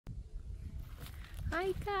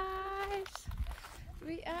Hi guys,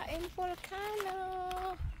 we are in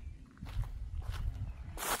volcano.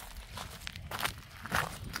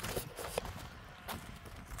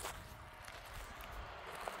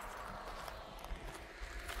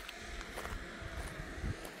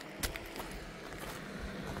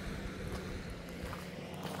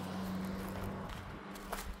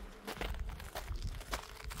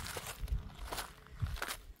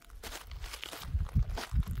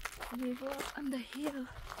 We walk on the hill.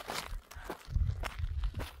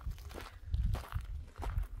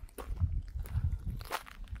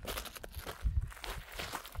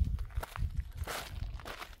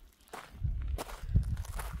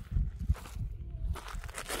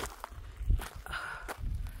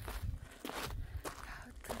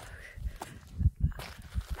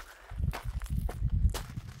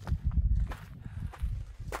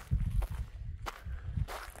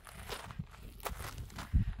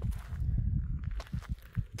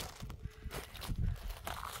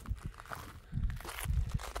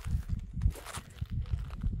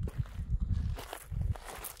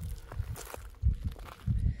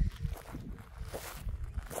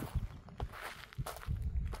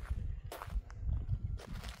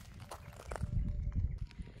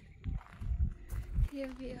 Here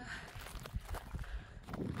we are.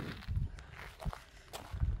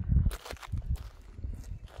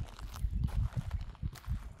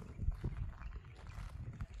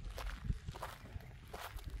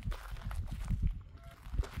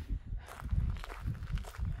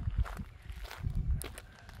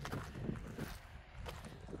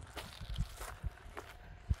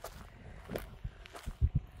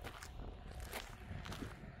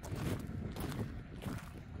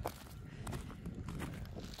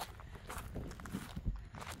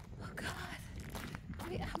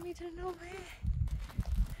 Middle nowhere.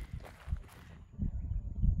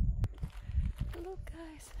 Look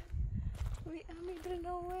guys, we are middle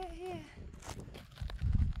nowhere here.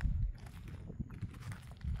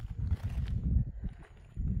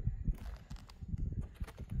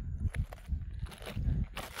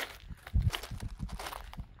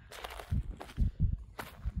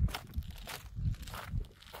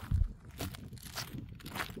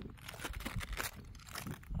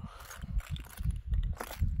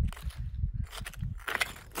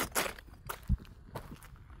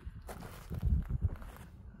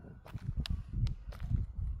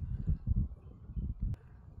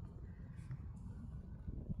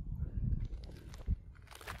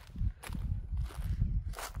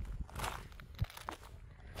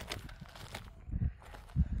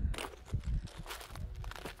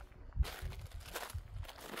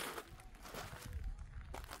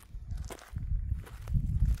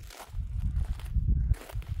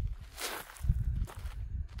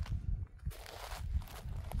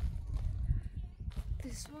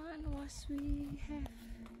 This one was we have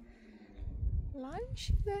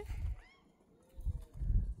lunch there.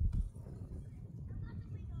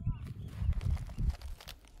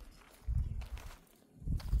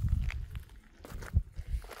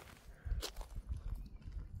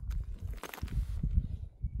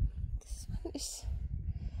 This one is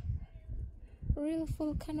real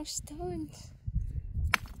volcano stones.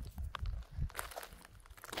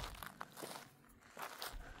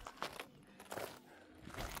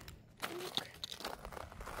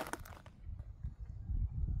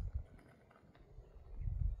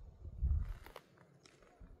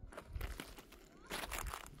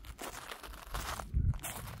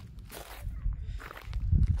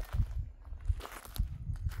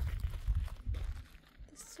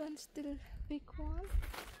 This one's still big one.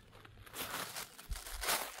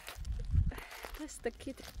 That's the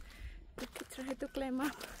kid. The kid tried to climb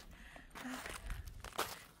up.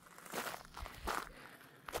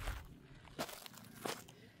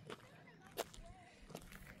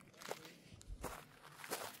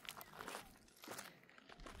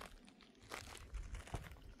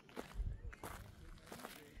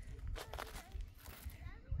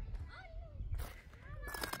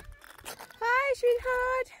 Hi,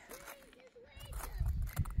 sweetheart.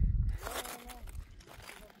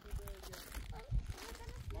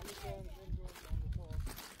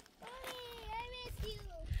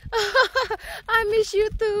 I miss you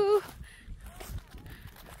too.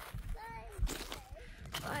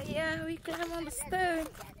 Oh yeah, we climb on the stone.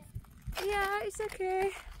 Yeah, it's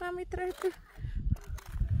okay. Mommy tried to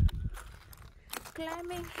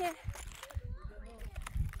climbing here.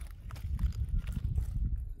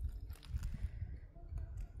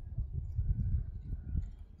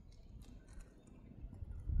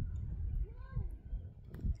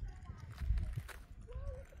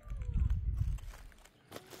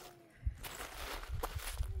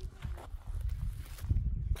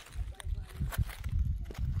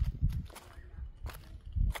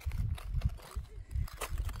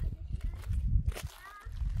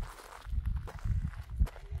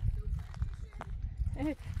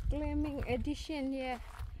 Climbing edition here.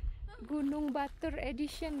 Gunung Batur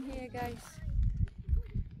edition here, guys.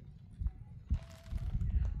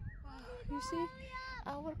 Wow, you see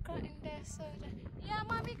our car in there. So yeah,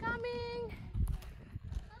 mommy coming.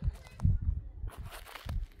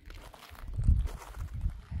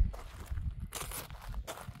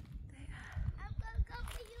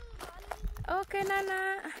 Okay,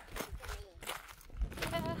 Nana.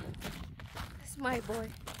 Yeah. That's my boy.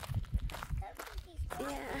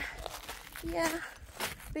 Yeah. Yeah.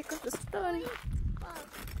 Because the stone.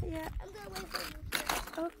 Yeah. I'm gonna wait for you.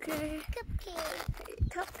 Okay. Cupcake.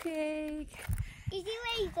 Cupcake. Easy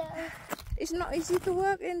laser. It's not easy to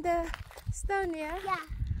walk in the stone, yeah? Yeah.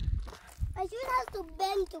 I should have to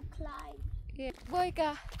bend to climb. Yeah.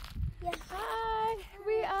 Boyka. Yeah. Hi.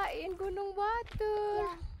 We are in Gunung Batur.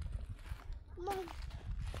 Yeah. Come on.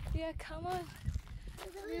 Yeah, come on.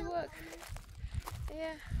 We walk.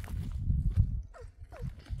 Yeah.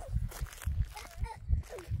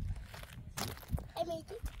 I made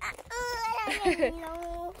it.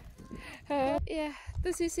 No. Yeah, to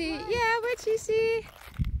Sisi. Yeah, wait, Sisi.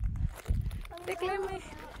 They claim me.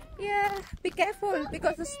 Yeah, be careful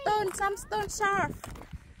because the stone, some stone sharp.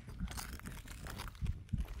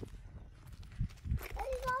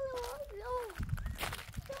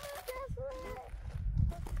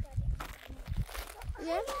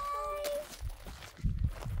 Yeah.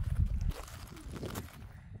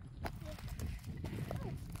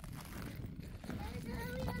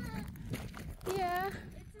 Yeah.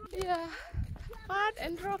 Yeah. Hard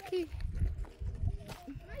and rocky.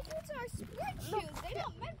 My boots are sport shoes. They're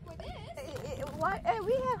not meant for this. Why?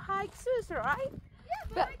 We have high shoes, right? Yeah,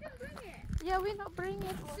 but I didn't bring it. Yeah, we not bring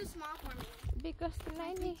it It's too small for me. because the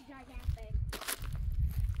 90. Gigantic.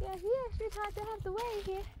 Yeah, here, sweetheart, they have the way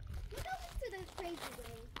here. We're going to the crazy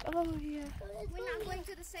way. Oh yeah. We're not going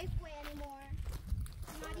to the safe way anymore.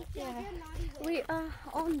 Naughty Yeah. children, naughty way. We are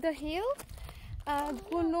on the hill,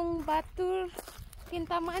 Gunung Batur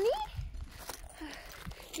Kintamani.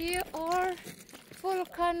 Here are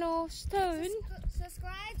volcano stone.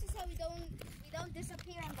 Subscribe so we don't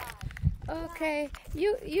disappear and die. Okay,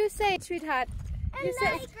 you say, sweetheart. And You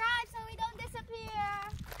say. subscribe so we don't disappear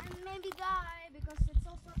and maybe die because it's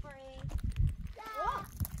so slippery. Oh.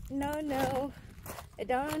 No,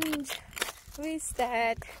 don't wish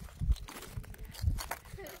that.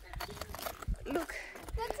 Look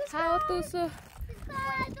how to so.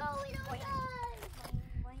 Subscribe so we don't die.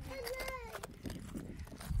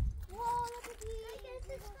 Whoa, look at these.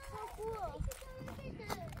 This is so cool.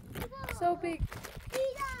 So big.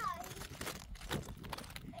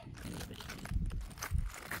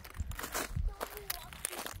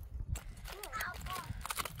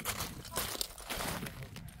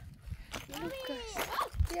 Look, guys.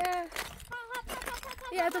 Yeah.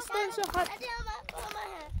 Yeah, the stone's so hot.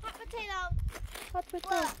 Hot potato. Hot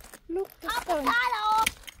potato. Look, the Hot stone. potato.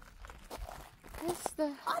 That's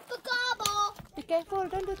the. Hot potato. Be careful,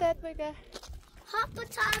 don't do that, Becca. Hot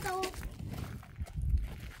potato. Last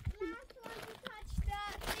one to touch the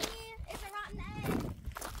thingy is a rotten egg.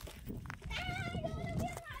 Hey, don't want to be a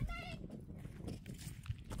rotten egg.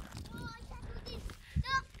 Oh, I can't do this.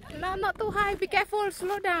 No. No, not too high. Be careful.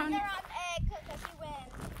 Slow down. The rotten egg because she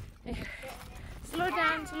wins. Slow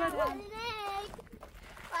down. Slow Rotten down. egg.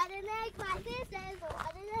 Rotten egg. Like this is a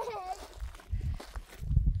rotten egg.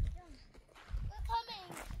 We're coming.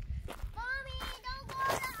 Mommy, don't go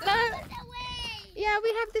the No. opposite way. Yeah, we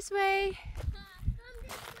have this way. Come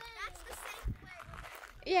this way. That's the safe way.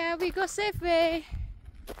 Yeah, we go safe way.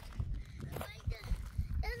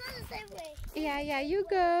 That's not the same way. Yeah, you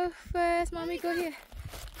go first. Mommy, go here.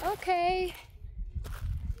 Okay.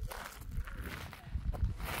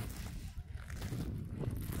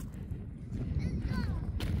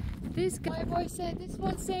 This guy boy said this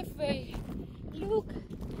one safe way. Look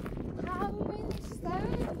how many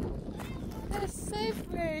steps. The safe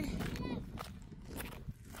way.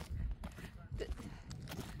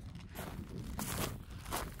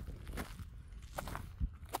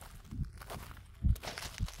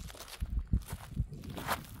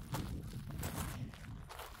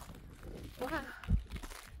 Wow,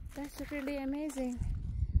 that's really amazing.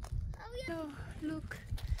 Oh, yeah. Oh, look.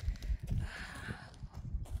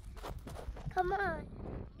 Come on.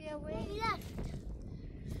 Yeah, wait. Left.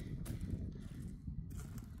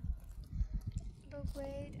 Look,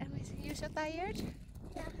 wait. Amazing. You're so tired?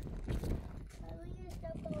 Yeah. I will use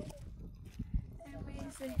the boat.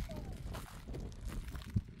 Amazing.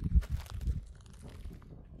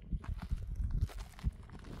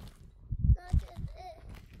 Not just it.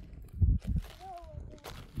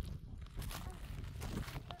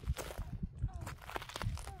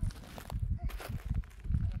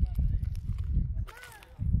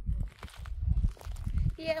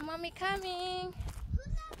 Yeah, mommy coming. Who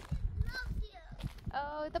loves you?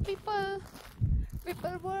 Oh, the people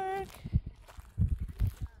work.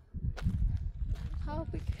 How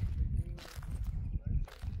big?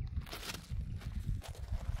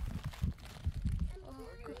 Oh,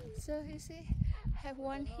 good. So you see, have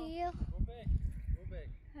one hill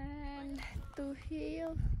and two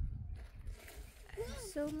hill.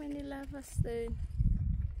 So many lava stones.